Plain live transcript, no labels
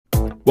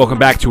Welcome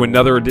back to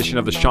another edition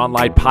of the Sean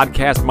Light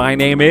Podcast. My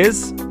name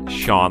is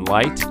Sean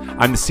Light.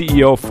 I'm the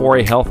CEO of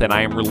 4A Health, and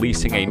I am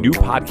releasing a new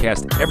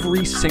podcast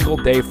every single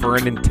day for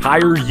an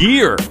entire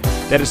year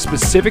that is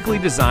specifically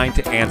designed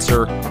to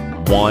answer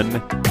one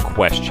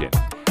question.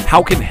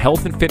 How can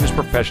health and fitness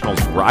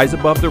professionals rise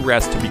above the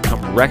rest to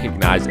become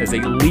recognized as a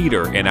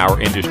leader in our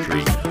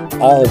industry,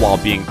 all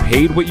while being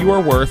paid what you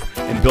are worth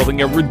and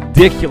building a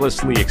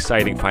ridiculously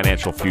exciting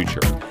financial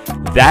future?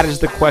 That is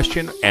the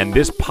question, and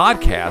this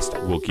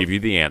podcast will give you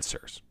the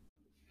answers.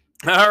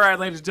 All right,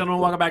 ladies and gentlemen,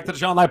 welcome back to the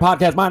Sean Light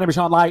Podcast. My name is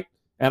Sean Light,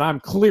 and I'm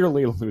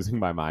clearly losing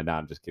my mind. No,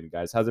 I'm just kidding,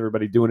 guys. How's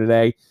everybody doing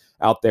today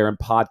out there in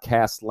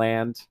podcast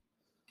land?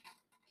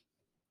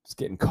 It's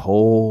getting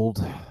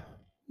cold.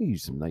 We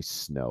use some nice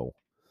snow.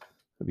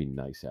 It'd be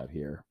nice out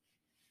here.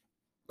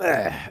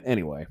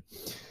 Anyway,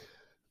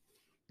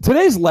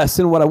 today's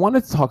lesson, what I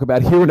wanted to talk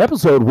about here in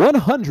episode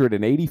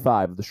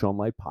 185 of the Sean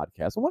Light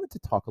Podcast, I wanted to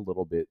talk a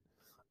little bit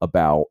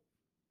about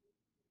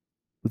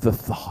the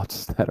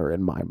thoughts that are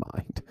in my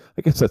mind.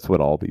 I guess that's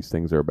what all these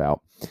things are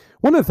about.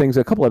 One of the things,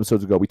 a couple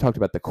episodes ago, we talked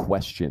about the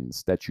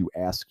questions that you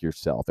ask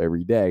yourself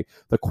every day.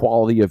 The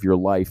quality of your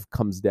life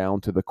comes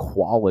down to the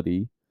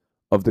quality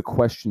of the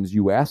questions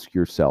you ask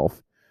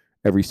yourself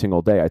every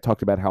single day. I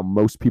talked about how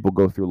most people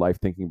go through life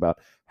thinking about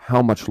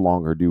how much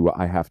longer do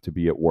I have to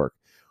be at work?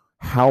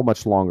 How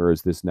much longer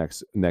is this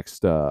next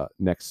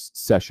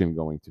session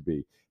going to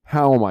be?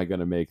 How am I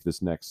going to make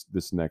this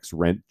next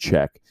rent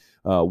check?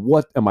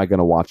 What am I going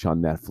to watch on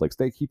Netflix?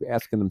 They keep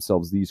asking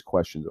themselves these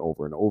questions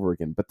over and over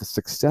again. But the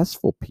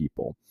successful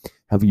people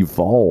have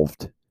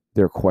evolved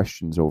their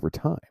questions over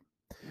time.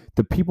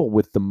 The people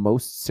with the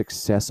most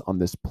success on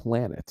this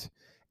planet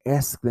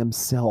ask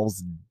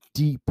themselves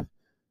deep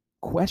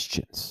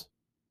questions.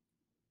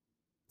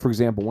 For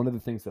example, one of the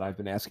things that I've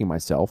been asking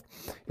myself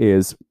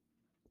is,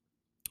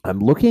 I'm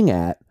looking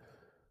at,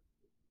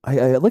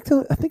 I like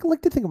to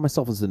think of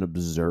myself as an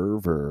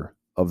observer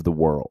of the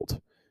world,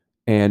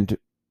 and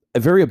a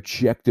very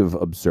objective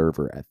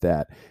observer at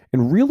that,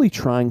 and really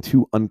trying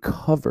to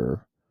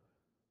uncover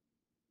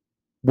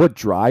what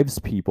drives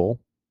people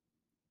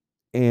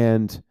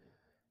and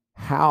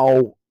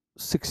how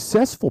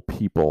successful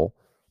people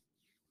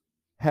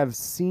have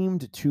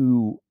seemed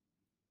to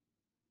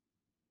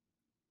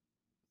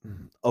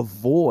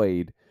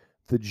avoid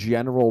the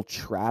general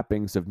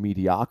trappings of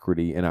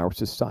mediocrity in our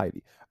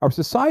society. Our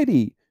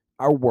society,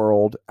 our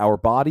world, our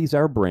bodies,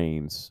 our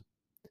brains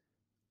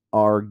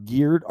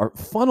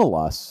funnel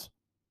us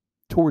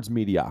towards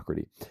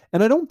mediocrity.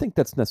 And I don't think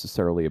that's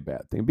necessarily a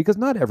bad thing, because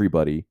not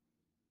everybody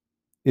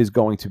is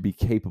going to be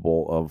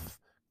capable of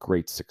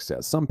great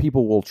success. Some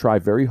people will try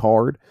very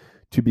hard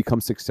to become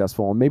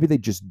successful, and maybe they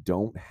just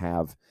don't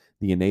have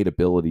the innate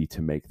ability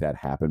to make that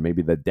happen.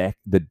 Maybe the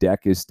deck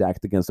is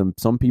stacked against them.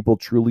 Some people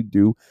truly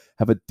do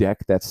have a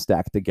deck that's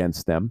stacked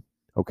against them,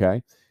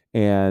 okay?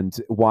 And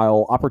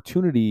while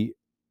opportunity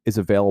is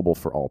available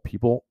for all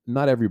people,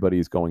 not everybody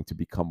is going to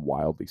become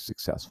wildly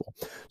successful.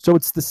 So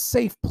it's the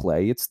safe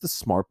play, it's the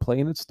smart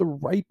play, and it's the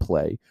right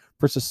play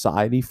for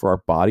society, for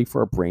our body, for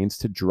our brains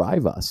to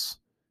drive us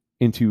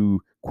into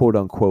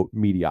quote-unquote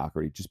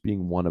mediocrity, just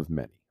being one of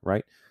many,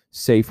 right?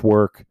 Safe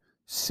work,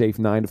 safe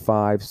 9 to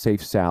 5,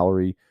 safe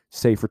salary,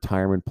 safe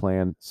retirement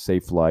plan,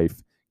 safe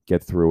life,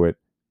 get through it,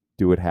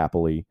 do it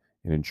happily,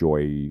 and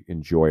enjoy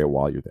it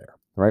while you're there,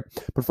 right?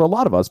 But for a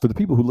lot of us, for the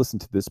people who listen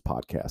to this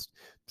podcast,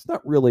 it's not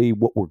really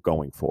what we're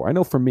going for. I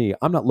know for me,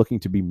 I'm not looking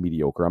to be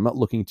mediocre. I'm not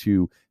looking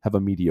to have a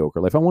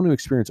mediocre life. I want to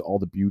experience all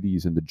the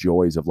beauties and the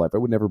joys of life. I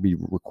would never be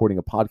recording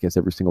a podcast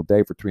every single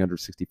day for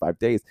 365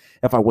 days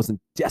if I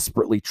wasn't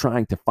desperately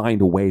trying to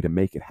find a way to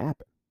make it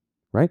happen.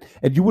 Right?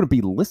 And you wouldn't be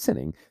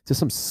listening to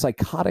some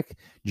psychotic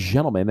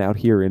gentleman out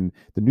here in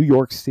the New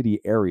York City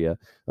area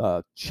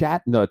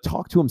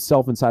talk to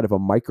himself inside of a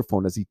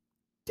microphone as he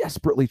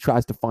desperately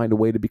tries to find a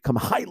way to become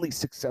highly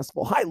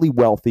successful, highly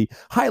wealthy,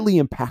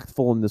 highly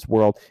impactful in this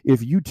world,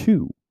 if you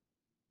too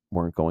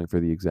weren't going for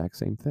the exact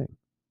same thing.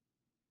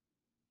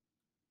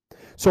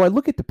 So I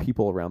look at the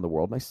people around the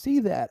world, and I see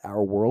that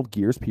our world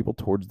gears people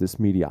towards this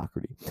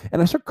mediocrity.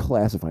 And I start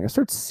classifying. I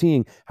start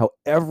seeing how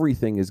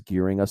everything is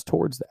gearing us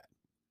towards that.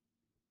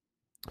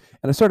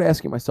 And I started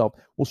asking myself,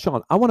 well,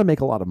 Sean, I want to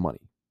make a lot of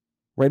money,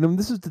 right? And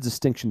this is the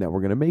distinction that we're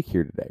going to make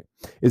here today,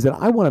 is that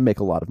I want to make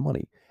a lot of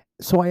money.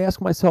 So I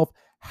ask myself,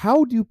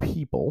 how do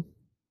people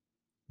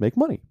make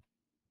money?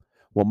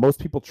 Well, most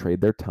people trade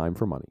their time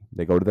for money.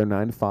 They go to their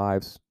 9 to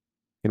 5s.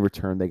 In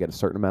return, they get a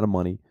certain amount of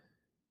money.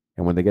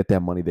 And when they get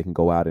that money, they can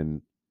go out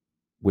and,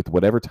 with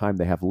whatever time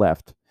they have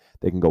left,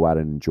 they can go out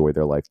and enjoy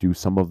their life, do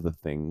some of the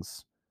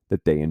things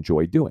that they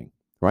enjoy doing,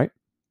 right?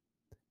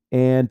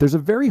 And there's a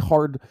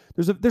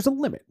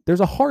limit. There's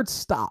a hard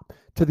stop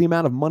to the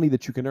amount of money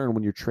that you can earn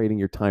when you're trading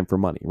your time for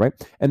money, right?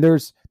 And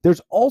there's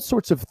all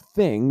sorts of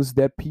things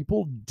that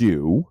people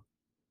do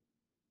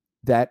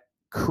that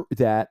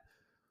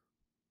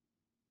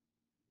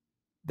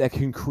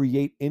can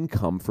create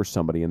income for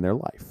somebody in their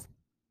life.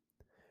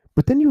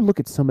 But then you look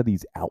at some of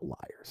these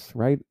outliers,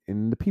 right?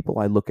 And the people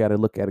I look at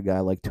a guy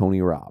like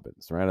Tony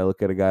Robbins, right? I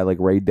look at a guy like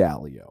Ray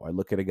Dalio. I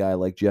look at a guy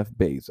like Jeff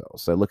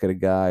Bezos. I look at a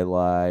guy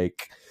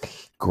like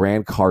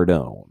Grant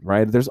Cardone,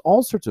 right? There's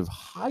all sorts of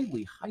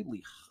highly,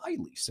 highly,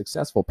 highly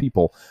successful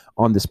people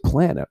on this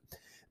planet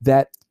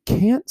that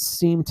can't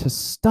seem to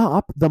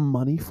stop the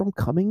money from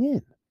coming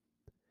in.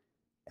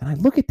 And I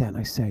look at that and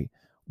I say,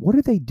 what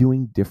are they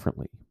doing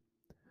differently?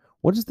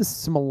 What is the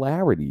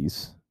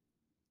similarities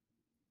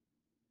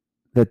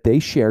that they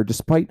share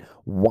despite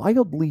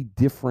wildly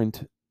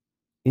different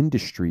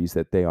industries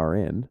that they are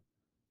in?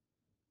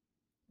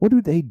 What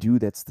do they do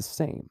that's the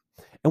same?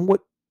 And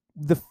what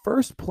the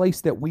first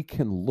place that we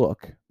can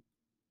look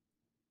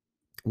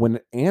when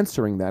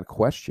answering that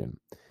question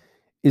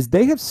is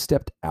they have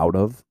stepped out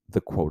of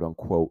the quote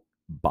unquote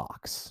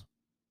box.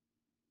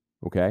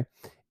 Okay.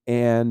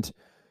 And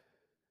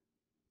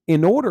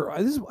in order,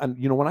 this is,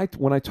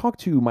 when I talk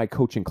to my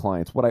coaching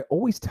clients, what I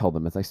always tell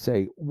them is I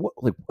say,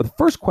 the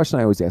first question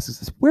I always ask is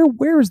this: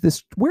 where is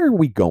this? Where are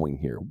we going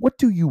here? What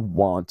do you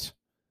want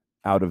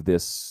out of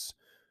this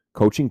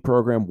coaching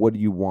program? What do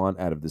you want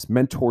out of this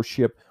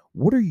mentorship?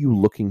 What are you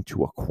looking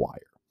to acquire?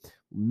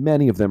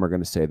 Many of them are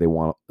going to say they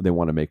want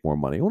to make more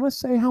money. I want to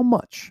say, how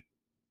much?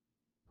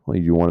 Well,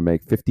 do you want to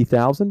make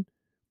 50,000?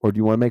 Or do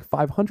you want to make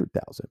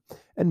 500,000?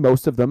 And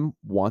most of them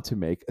want to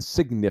make a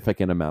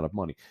significant amount of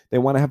money. They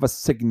want to have a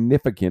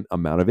significant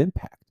amount of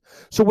impact.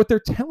 So what they're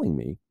telling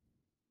me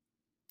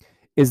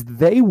is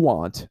they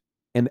want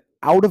an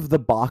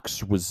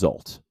out-of-the-box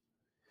result.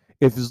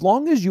 If as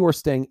long as you are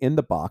staying in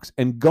the box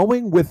and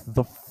going with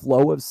the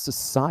flow of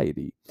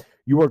society,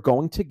 you are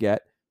going to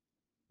get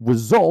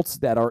results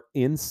that are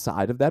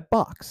inside of that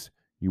box.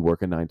 You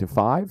work a 9 to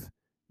 5,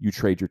 you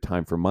trade your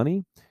time for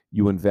money,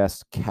 you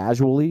invest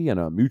casually in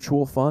a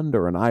mutual fund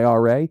or an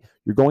IRA,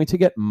 you're going to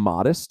get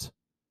modest,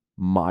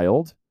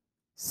 mild,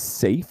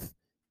 safe,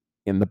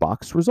 in the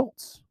box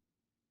results.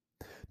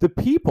 The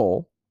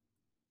people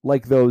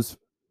like those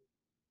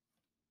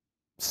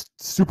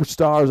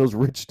superstars, those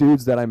rich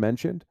dudes that I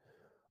mentioned,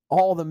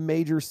 all the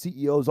major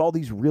CEOs, all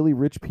these really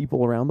rich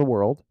people around the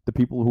world, the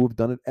people who have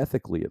done it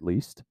ethically at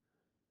least,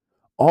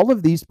 all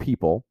of these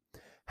people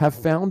have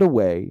found a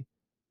way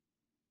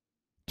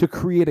to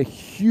create a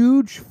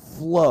huge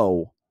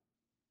flow,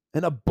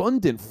 an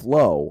abundant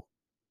flow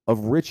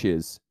of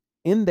riches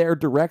in their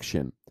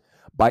direction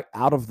by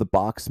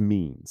out-of-the-box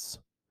means.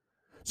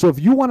 So if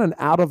you want an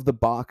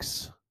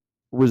out-of-the-box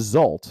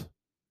result,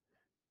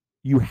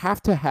 you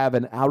have to have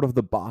an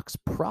out-of-the-box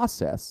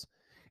process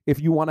if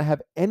you want to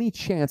have any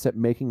chance at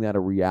making that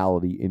a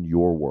reality in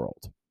your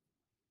world.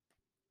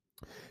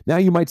 Now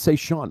you might say,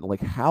 Sean,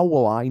 like, how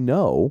will I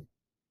know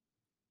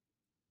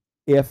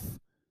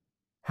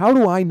how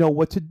do I know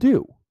what to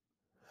do?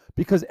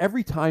 Because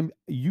every time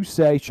you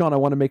say, Sean, I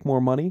want to make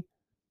more money,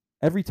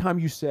 every time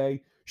you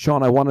say,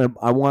 Sean, I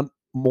want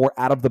more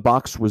out of the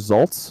box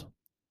results,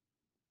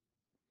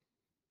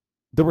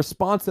 the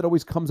response that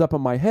always comes up in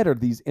my head are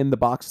these in the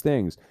box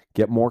things.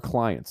 Get more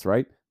clients,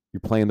 right? You're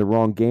playing the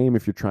wrong game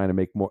if you're trying to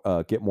make more,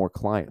 get more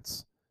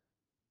clients.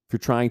 If you're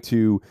trying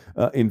to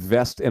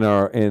invest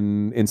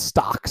in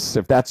stocks,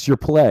 if that's your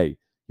play,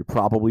 you're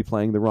probably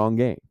playing the wrong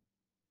game.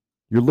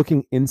 You're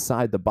looking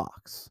inside the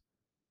box.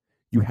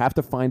 You have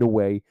to find a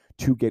way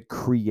to get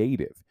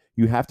creative.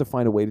 You have to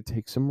find a way to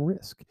take some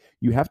risk.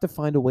 You have to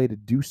find a way to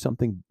do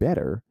something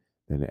better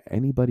than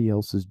anybody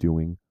else is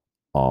doing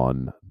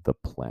on the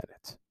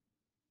planet.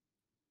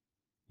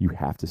 You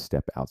have to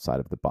step outside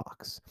of the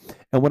box.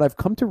 And what I've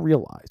come to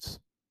realize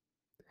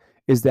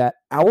is that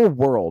our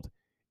world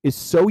is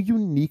so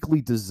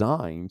uniquely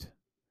designed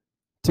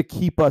to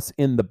keep us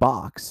in the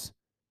box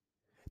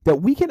that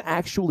we can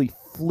actually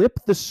flip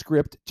the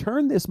script,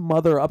 turn this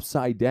mother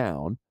upside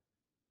down,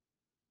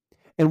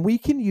 and we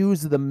can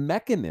use the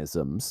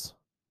mechanisms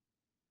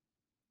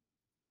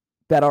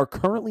that are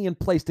currently in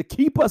place to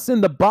keep us in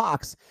the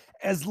box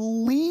as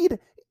lead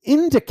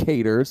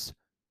indicators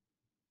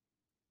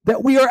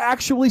that we are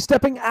actually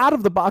stepping out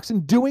of the box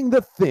and doing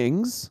the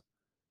things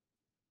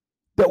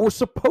that we're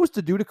supposed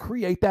to do to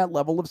create that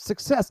level of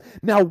success.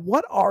 Now,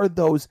 what are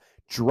those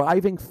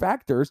driving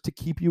factors to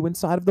keep you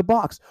inside of the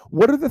box?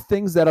 What are the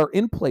things that are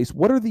in place?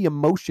 What are the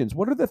emotions?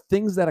 What are the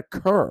things that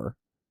occur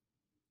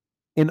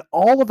in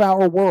all of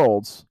our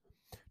worlds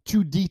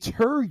to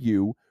deter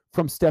you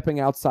from stepping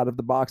outside of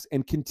the box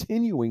and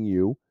continuing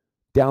you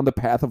down the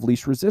path of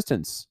least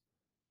resistance?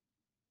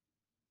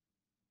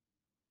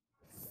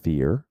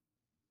 Fear,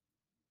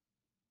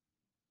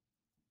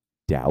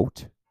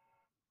 doubt,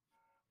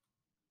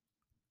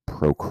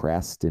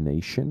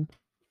 procrastination,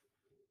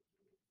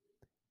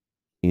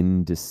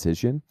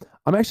 indecision.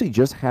 I'm actually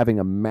just having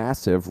a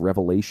massive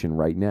revelation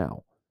right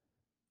now.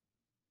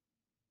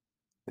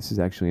 This is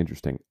actually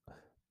interesting.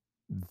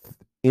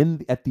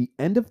 At the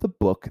end of the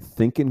book,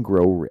 Think and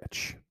Grow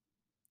Rich,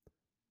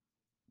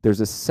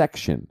 there's a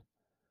section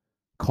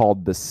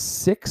called The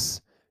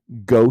 6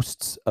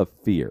 Ghosts of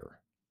Fear.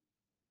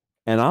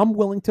 And I'm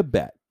willing to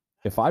bet,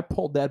 if I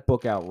pulled that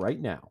book out right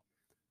now,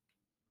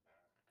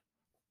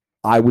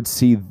 I would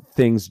see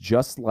things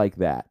just like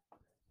that.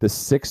 The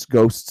 6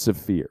 ghosts of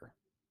fear.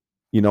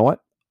 You know what?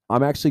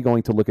 I'm actually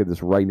going to look at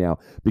this right now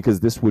because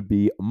this would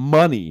be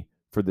money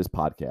for this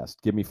podcast.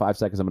 Give me 5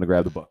 seconds. I'm going to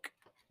grab the book.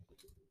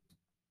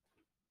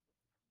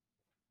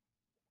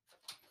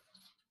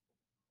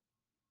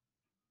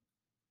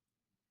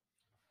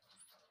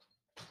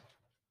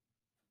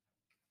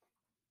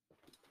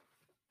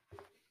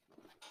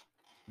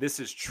 This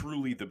is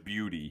truly the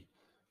beauty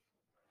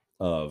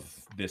of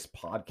this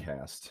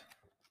podcast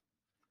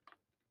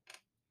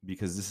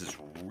because this is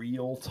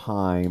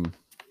real-time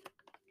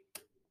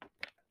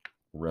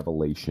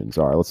revelations.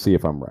 All right, let's see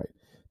if I'm right.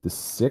 The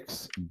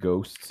 6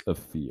 ghosts of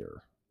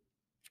fear.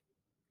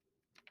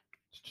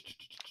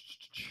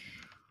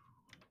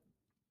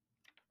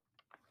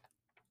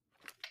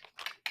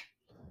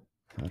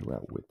 How do I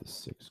outwit the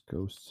 6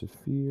 ghosts of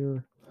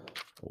fear?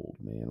 Old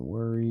man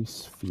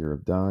worries, fear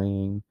of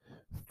dying,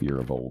 fear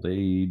of old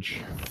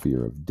age,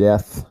 fear of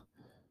death.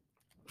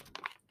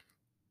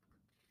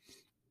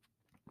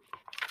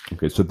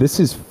 Okay, so this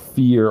is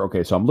fear.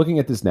 Okay, so I'm looking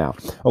at this now.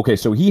 Okay,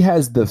 so he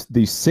has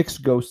these 6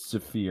 ghosts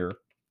of fear.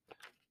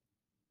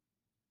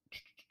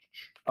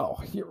 Oh,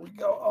 here we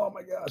go. Oh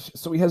my gosh.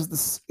 So he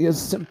has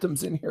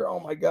symptoms in here. Oh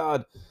my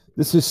God.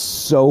 This is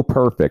so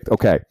perfect.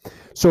 Okay.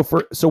 So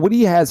what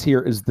he has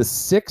here is the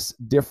 6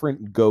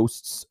 different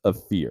ghosts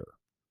of fear.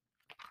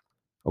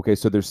 Okay,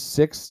 so there's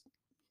 6.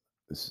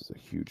 This is a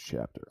huge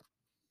chapter.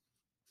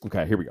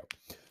 Okay, here we go.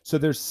 So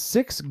there's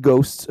 6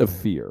 ghosts of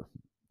fear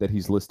that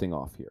he's listing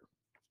off here.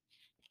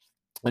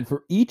 And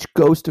for each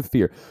ghost of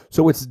fear,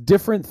 so it's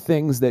different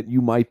things that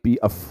you might be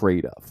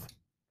afraid of.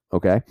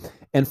 Okay?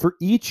 And for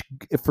each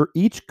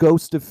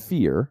ghost of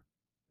fear,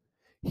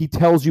 he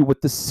tells you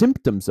what the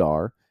symptoms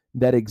are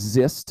that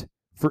exist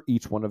for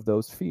each one of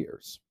those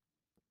fears.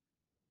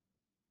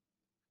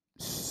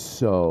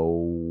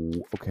 So,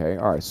 okay,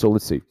 all right. So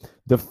let's see.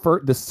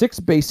 The 6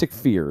 basic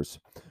fears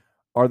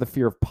are the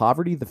fear of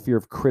poverty, the fear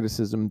of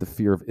criticism, the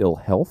fear of ill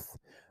health,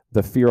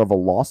 the fear of a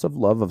loss of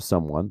love of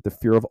someone, the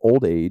fear of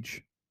old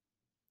age,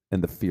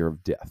 and the fear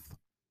of death.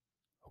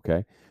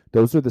 Okay?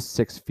 Those are the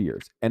 6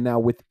 fears. And now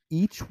with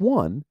each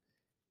one,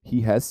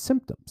 he has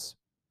symptoms.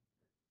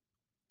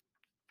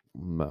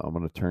 I'm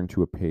going to turn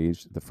to a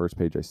page, the first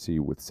page I see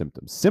with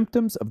symptoms.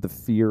 Symptoms of the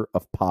fear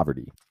of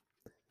poverty: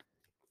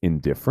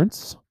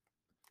 indifference,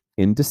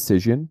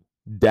 indecision,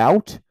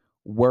 doubt,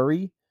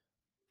 worry,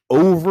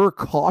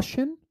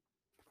 overcaution,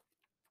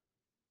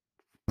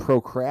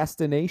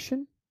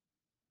 procrastination.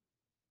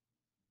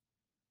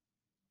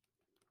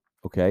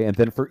 Okay, and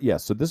then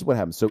so this is what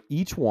happens. So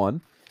each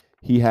one,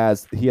 he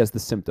has the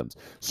symptoms.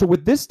 So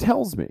what this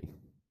tells me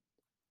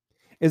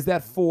is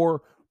that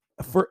for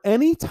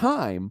any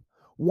time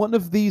one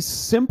of these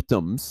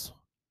symptoms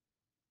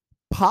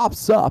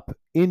pops up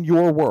in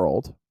your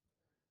world,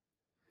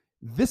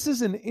 this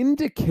is an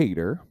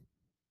indicator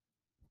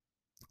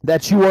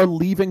that you are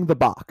leaving the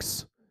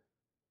box.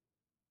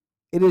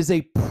 It is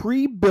a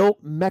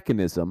pre-built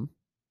mechanism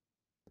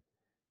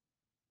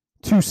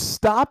to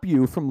stop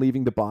you from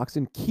leaving the box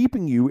and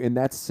keeping you in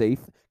that safe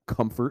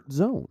comfort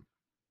zone.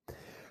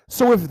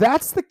 So if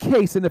that's the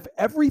case, and if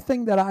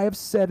everything that I have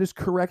said is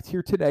correct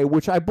here today,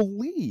 which I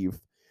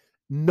believe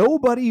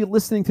nobody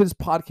listening to this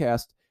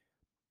podcast,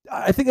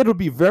 I think it would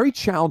be very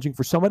challenging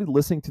for somebody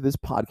listening to this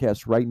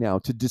podcast right now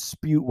to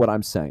dispute what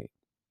I'm saying.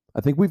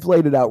 I think we've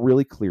laid it out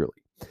really clearly.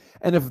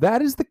 And if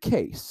that is the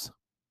case,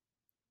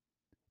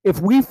 if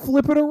we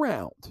flip it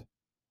around,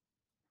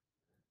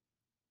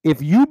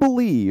 if you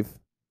believe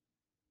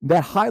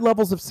that high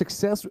levels of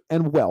success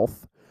and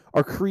wealth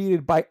are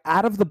created by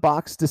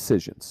out-of-the-box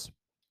decisions,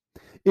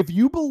 if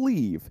you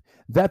believe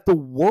that the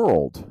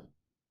world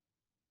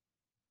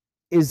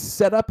is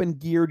set up and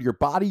geared, your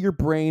body, your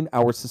brain,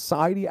 our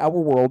society, our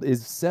world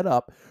is set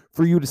up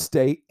for you to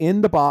stay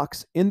in the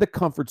box, in the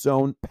comfort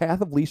zone,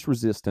 path of least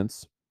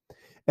resistance,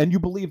 and you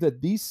believe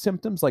that these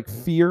symptoms like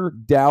fear,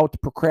 doubt,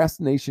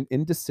 procrastination,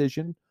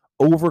 indecision,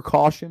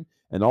 overcaution,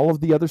 and all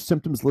of the other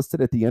symptoms listed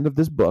at the end of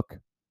this book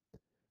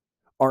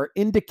are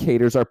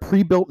indicators, are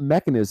pre-built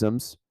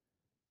mechanisms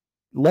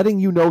letting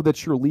you know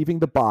that you're leaving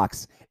the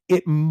box,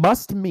 it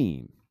must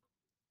mean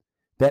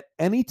that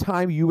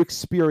anytime you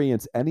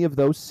experience any of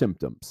those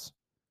symptoms,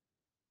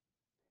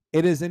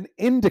 it is an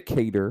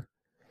indicator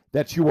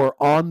that you are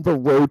on the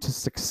road to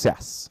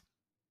success.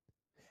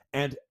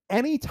 And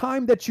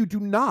anytime that you do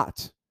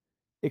not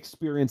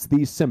experience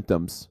these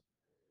symptoms,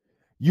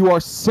 you are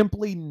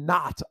simply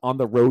not on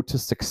the road to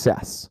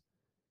success.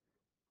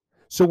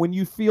 So when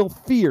you feel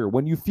fear,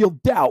 when you feel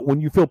doubt,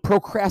 when you feel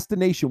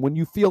procrastination, when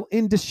you feel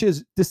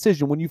indecision,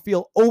 when you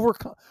feel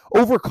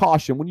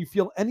overcaution, when you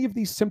feel any of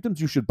these symptoms,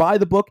 you should buy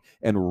the book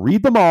and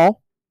read them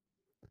all.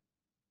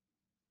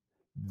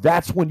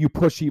 That's when you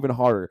push even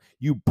harder.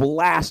 You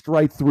blast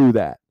right through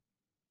that.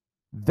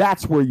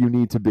 That's where you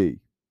need to be.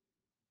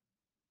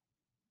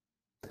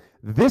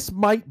 This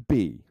might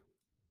be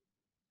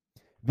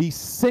the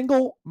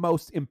single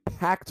most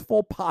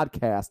impactful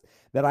podcast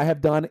that I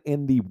have done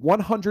in the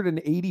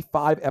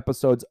 185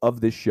 episodes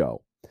of this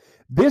show.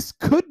 This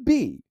could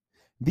be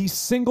the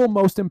single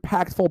most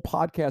impactful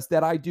podcast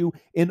that I do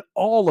in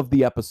all of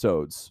the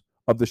episodes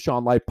of the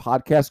Sean Light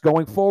podcast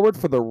going forward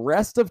for the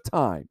rest of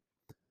time.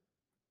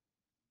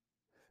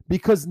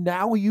 Because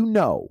now you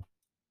know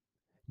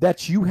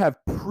that you have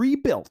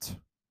pre-built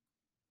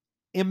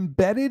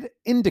embedded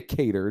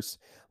indicators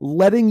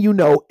letting you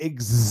know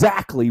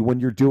exactly when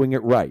you're doing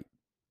it right.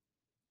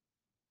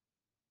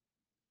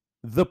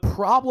 The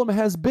problem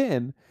has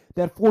been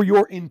that for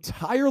your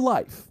entire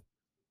life,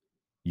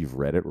 you've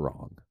read it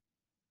wrong.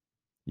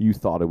 You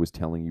thought it was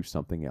telling you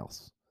something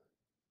else.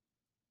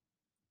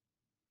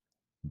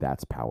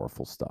 That's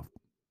powerful stuff.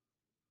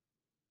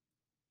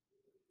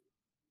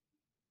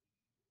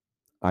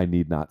 I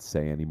need not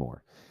say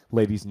anymore.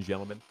 Ladies and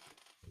gentlemen,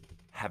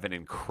 have an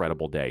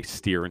incredible day.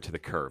 Steer into the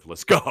curve.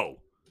 Let's go.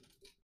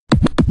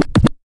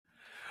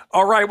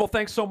 All right. Well,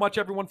 thanks so much,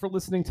 everyone, for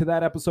listening to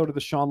that episode of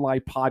the Sean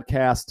Light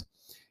podcast.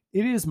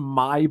 It is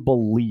my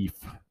belief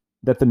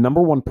that the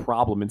number one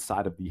problem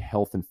inside of the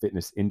health and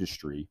fitness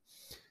industry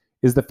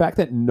is the fact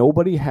that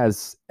nobody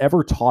has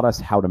ever taught us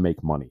how to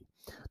make money.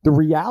 The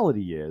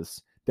reality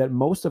is that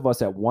most of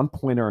us at one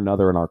point or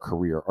another in our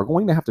career are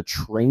going to have to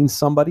train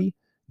somebody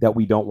that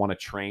we don't want to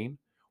train.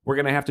 We're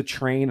going to have to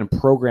train and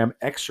program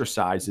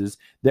exercises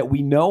that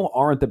we know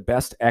aren't the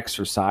best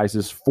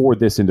exercises for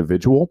this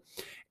individual.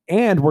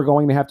 And we're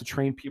going to have to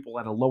train people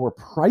at a lower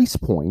price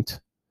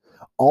point,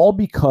 all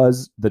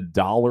because the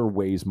dollar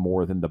weighs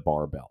more than the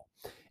barbell.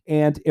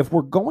 And if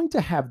we're going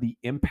to have the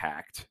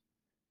impact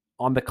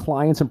on the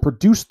clients and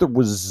produce the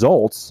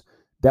results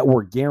that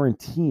we're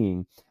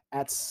guaranteeing,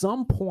 at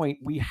some point,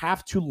 we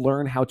have to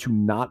learn how to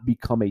not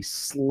become a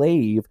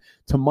slave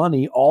to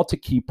money, all to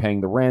keep paying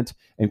the rent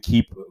and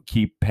keep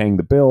paying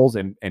the bills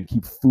and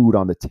keep food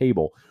on the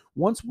table.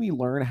 Once we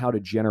learn how to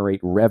generate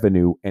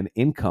revenue and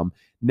income,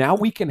 now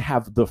we can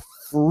have the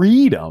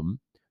freedom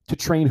to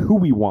train who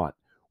we want,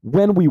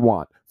 when we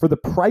want, for the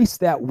price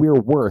that we're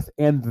worth.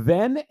 And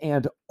then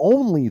and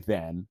only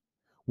then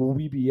will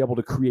we be able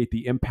to create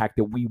the impact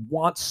that we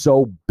want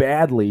so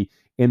badly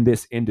in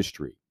this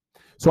industry.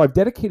 So I've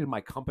dedicated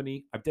my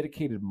company, I've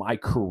dedicated my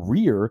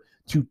career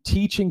to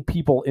teaching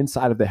people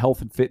inside of the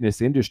health and fitness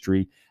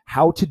industry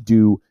how to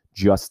do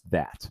just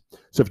that.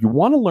 So if you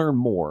want to learn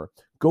more,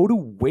 go to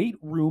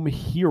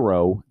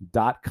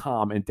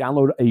weightroomhero.com and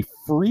download a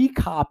free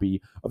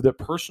copy of the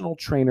Personal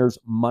Trainer's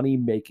Money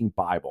Making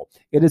Bible.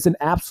 It is an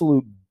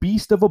absolute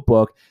beast of a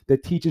book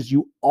that teaches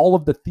you all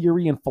of the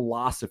theory and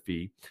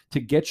philosophy to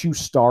get you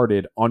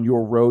started on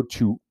your road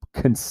to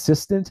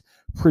consistent,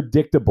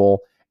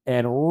 predictable,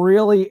 and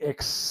really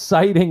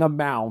exciting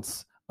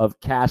amounts of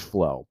cash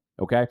flow.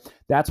 Okay.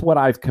 That's what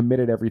I've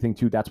committed everything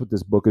to. That's what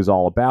this book is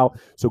all about.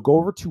 So go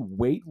over to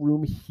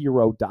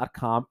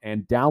weightroomhero.com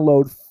and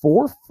download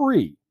for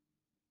free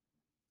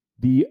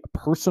the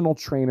Personal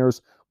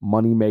Trainer's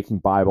Money Making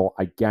Bible.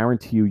 I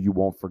guarantee you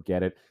won't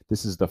forget it.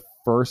 This is the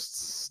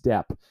first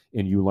step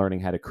in you learning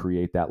how to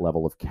create that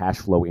level of cash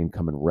flow,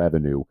 income, and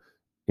revenue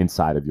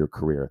inside of your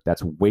career.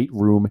 That's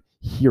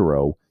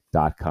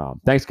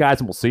weightroomhero.com. Thanks, guys,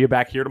 and we'll see you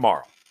back here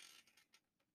tomorrow.